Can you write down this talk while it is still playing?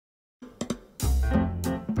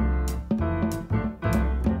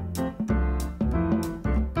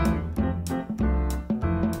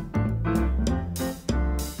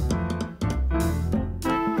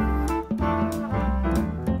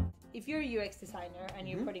designer and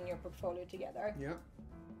you're putting your portfolio together. Yeah.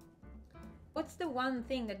 What's the one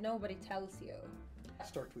thing that nobody tells you?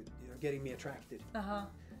 Start with getting me attracted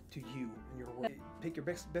to you and your work. Pick your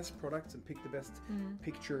best products and pick the best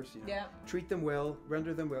pictures. Treat them well,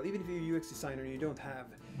 render them well. Even if you're a UX designer and you don't have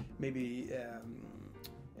maybe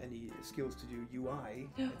any skills to do UI,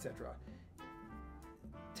 etc.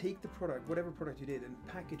 Take the product, whatever product you did, and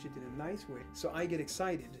package it in a nice way. So I get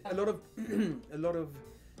excited. A lot of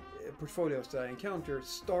portfolios that I encounter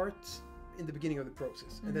start in the beginning of the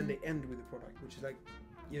process, and then they end with the product, which is like,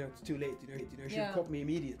 it's too late. You should copy me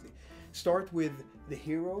immediately. Start with the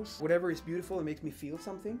heroes, whatever is beautiful and makes me feel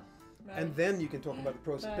something, and then you can talk about the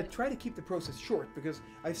process. But try to keep the process short, because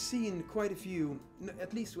I've seen quite a few,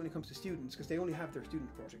 at least when it comes to students, because they only have their student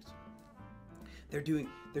projects.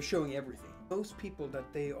 They're showing everything. Most people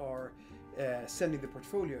that they are sending the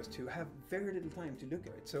portfolios to have very little time to look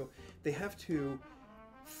at it, so they have to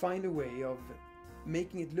find a way of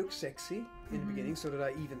making it look sexy in the beginning, so that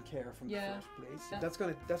I even care from the first place.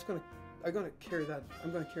 I'm gonna carry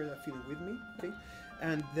that feeling with me,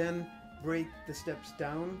 and then break the steps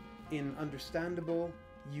down in understandable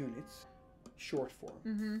units, short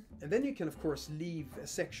form, and then you can of course leave a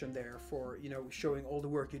section there for showing all the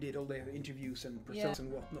work you did, all the interviews and personas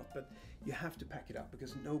and whatnot. But you have to pack it up,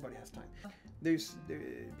 because nobody has time.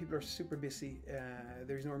 People are super busy.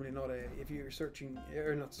 There's normally not if you're searching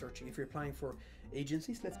or not searching, if you're applying for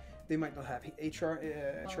agencies, they might not have HR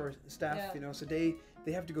staff, so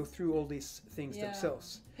they have to go through all these things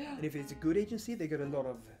themselves. And if it's a good agency, they get a lot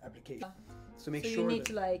of applications. So make sure you need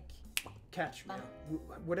to catch me,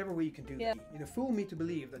 whatever way you can do that. Fool me to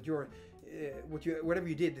believe that whatever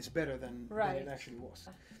you did is better than it actually was.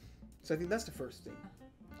 So I think that's the first thing.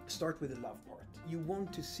 Start with the love part. You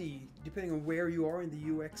want to see, depending on where you are in the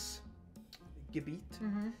UX gebiet,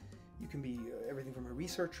 you can be everything from a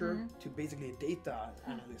researcher to basically a data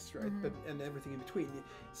analyst, right? And everything in between.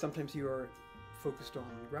 Sometimes you are focused on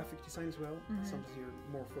graphic design as well. Sometimes you're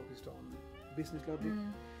more focused on business logic.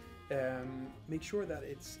 Make sure that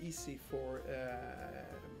it's easy for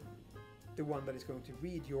the one that is going to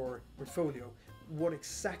read your portfolio what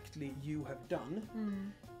exactly you have done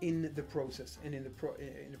in the process and in the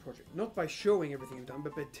project. Not by showing everything you've done,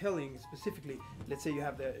 but by telling specifically. Let's say you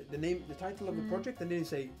have the name, the title of the project, and then you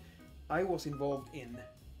say, I was involved in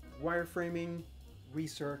wireframing,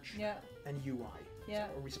 research, and UI. So,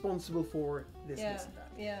 responsible for this, this, and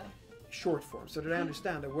that. Short form, so that I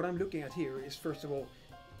understand that what I'm looking at here is, first of all,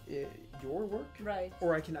 your work,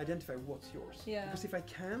 or I can identify what's yours. Because if I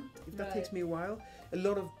can't, if that takes me a while, a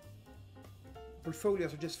lot of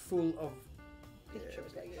portfolios are just full of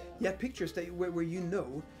pictures. Pictures where you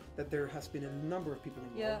know that there has been a number of people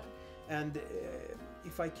involved, and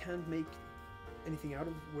if I can't make anything out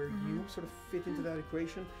of where you sort of fit into that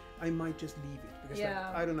equation, I might just leave it, because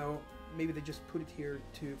I don't know, maybe they just put it here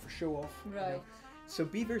for show off. So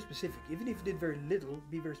be very specific. Even if you did very little,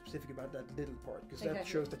 be very specific about that little part, because that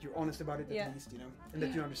shows that you're honest about it at least, and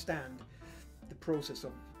that you understand the process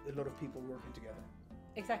of a lot of people working together.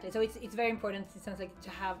 Exactly. So it's very important, it sounds like, to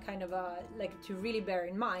have kind of a, to really bear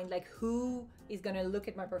in mind, who is going to look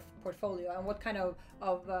at my portfolio, and what kind of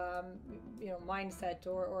mindset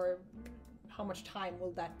or how much time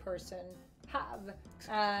will that person have.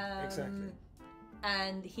 Exactly.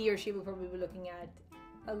 And he or she will probably be looking at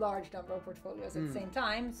a large number of portfolios at the same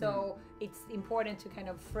time, so it's important to kind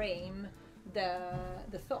of frame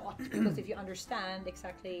the thought, because if you understand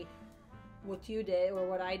exactly what you did or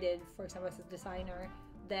what I did, for example, as a designer,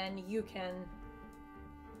 then you can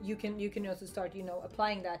also start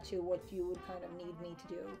applying that to what you would kind of need me to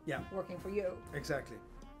do working for you. Exactly.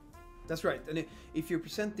 That's right. And if you're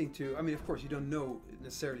presenting to, of course you don't know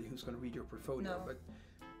necessarily who's going to read your portfolio, but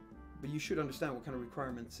you should understand what kind of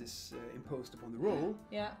requirements is imposed upon the role.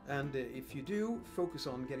 And if you do, focus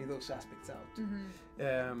on getting those aspects out.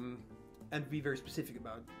 And be very specific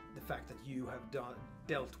about the fact that you have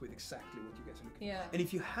dealt with exactly what you guys are looking for. And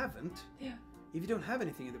if you haven't, if you don't have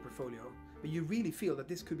anything in the portfolio, but you really feel that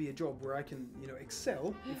this could be a job where I can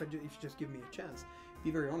excel, if you just give me a chance, be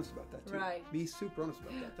very honest about that too. Be super honest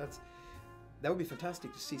about that. That would be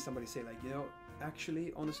fantastic to see somebody say,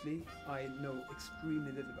 actually, honestly, I know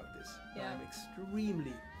extremely little about this. I'm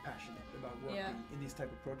extremely passionate about working in these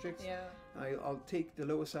type of projects. I'll take the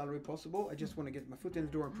lowest salary possible. I just want to get my foot in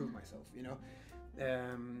the door and prove myself.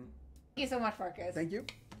 Thank you so much, Marcus. Thank you.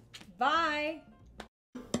 Bye.